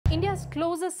India's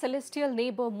closest celestial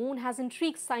neighbor moon has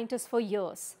intrigued scientists for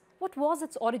years. What was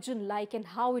its origin like and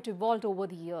how it evolved over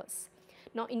the years?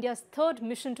 Now, India's third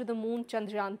mission to the moon,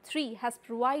 Chandrayaan-3, has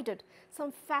provided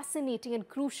some fascinating and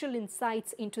crucial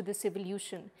insights into this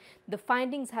evolution. The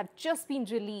findings have just been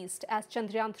released as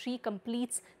Chandrayaan-3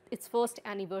 completes its first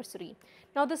anniversary.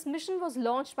 Now, this mission was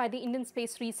launched by the Indian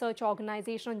Space Research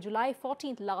Organization on July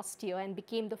 14th last year and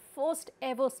became the first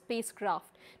ever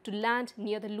spacecraft to land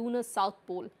near the lunar South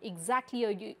Pole exactly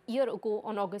a year ago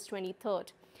on August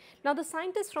 23rd. Now, the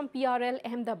scientists from PRL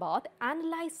Ahmedabad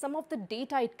analyzed some of the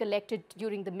data it collected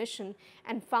during the mission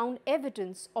and found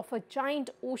evidence of a giant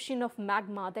ocean of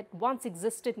magma that once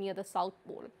existed near the South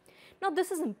Pole. Now,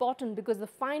 this is important because the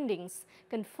findings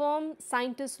confirm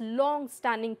scientists'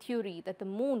 long-standing theory that the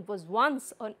moon was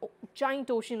once a giant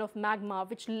ocean of magma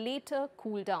which later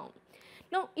cooled down.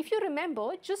 Now, if you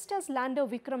remember, just as lander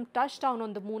Vikram touched down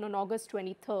on the moon on August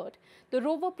 23rd, the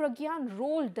rover Pragyan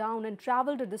rolled down and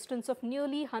travelled a distance of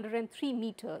nearly 103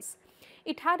 meters.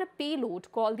 It had a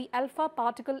payload called the Alpha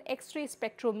Particle X-ray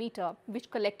Spectrometer,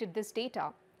 which collected this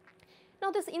data.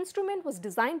 Now, this instrument was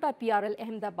designed by PRL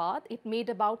Ahmedabad. It made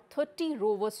about 30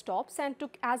 rover stops and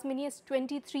took as many as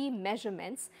 23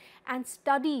 measurements and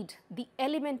studied the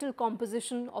elemental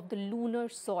composition of the lunar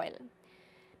soil.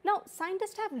 Now,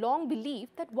 scientists have long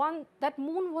believed that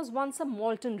moon was once a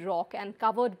molten rock and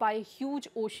covered by a huge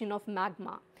ocean of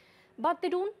magma. But they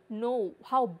don't know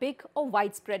how big or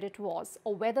widespread it was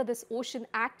or whether this ocean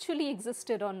actually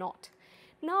existed or not.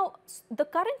 Now, the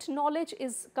current knowledge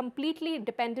is completely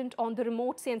dependent on the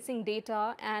remote sensing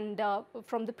data and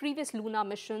from the previous lunar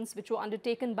missions which were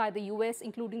undertaken by the US,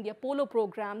 including the Apollo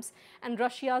programs and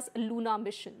Russia's Lunar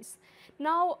missions.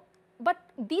 Now, but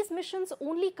these missions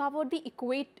only covered the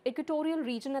equatorial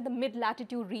region and the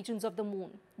mid-latitude regions of the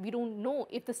moon. We don't know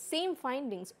if the same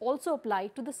findings also apply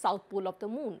to the south pole of the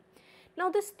moon. Now,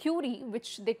 this theory,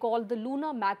 which they call the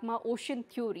lunar magma ocean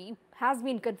theory, has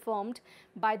been confirmed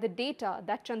by the data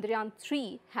that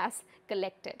Chandrayaan-3 has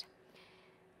collected.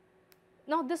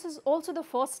 Now, this is also the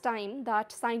first time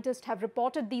that scientists have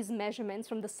reported these measurements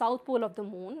from the south pole of the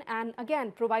moon and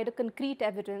again provide a concrete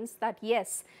evidence that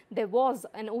yes, there was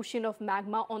an ocean of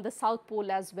magma on the south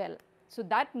pole as well. So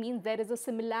that means there is a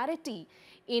similarity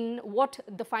in what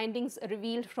the findings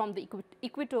revealed from the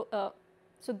equator.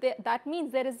 That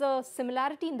means there is a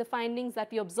similarity in the findings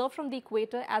that we observe from the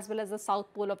equator as well as the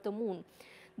south pole of the moon.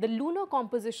 The lunar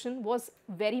composition was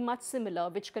very much similar,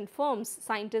 which confirms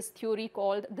scientists' theory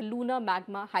called the lunar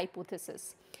magma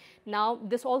hypothesis. Now,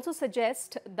 this also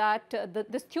suggests that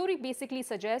this theory basically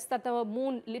suggests that the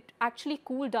moon actually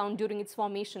cooled down during its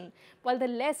formation, while the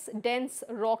less dense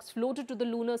rocks floated to the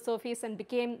lunar surface and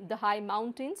became the high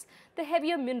mountains, the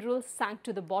heavier minerals sank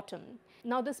to the bottom.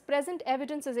 Now, this present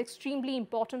evidence is extremely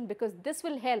important because this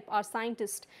will help our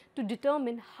scientists to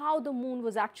determine how the moon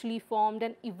was actually formed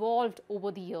and evolved over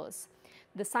the years.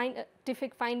 The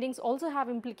scientific findings also have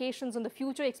implications on the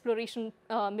future exploration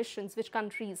missions which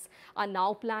countries are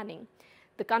now planning.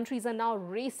 The countries are now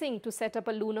racing to set up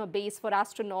a lunar base for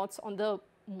astronauts on the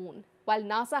moon. While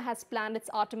NASA has planned its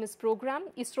Artemis program,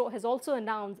 ISRO has also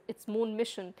announced its moon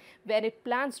mission where it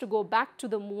plans to go back to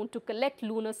the moon to collect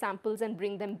lunar samples and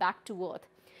bring them back to Earth.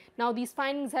 Now, these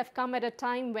findings have come at a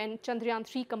time when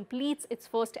Chandrayaan-3 completes its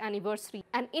first anniversary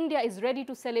and India is ready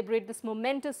to celebrate this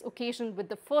momentous occasion with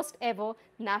the first ever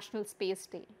National Space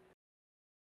Day.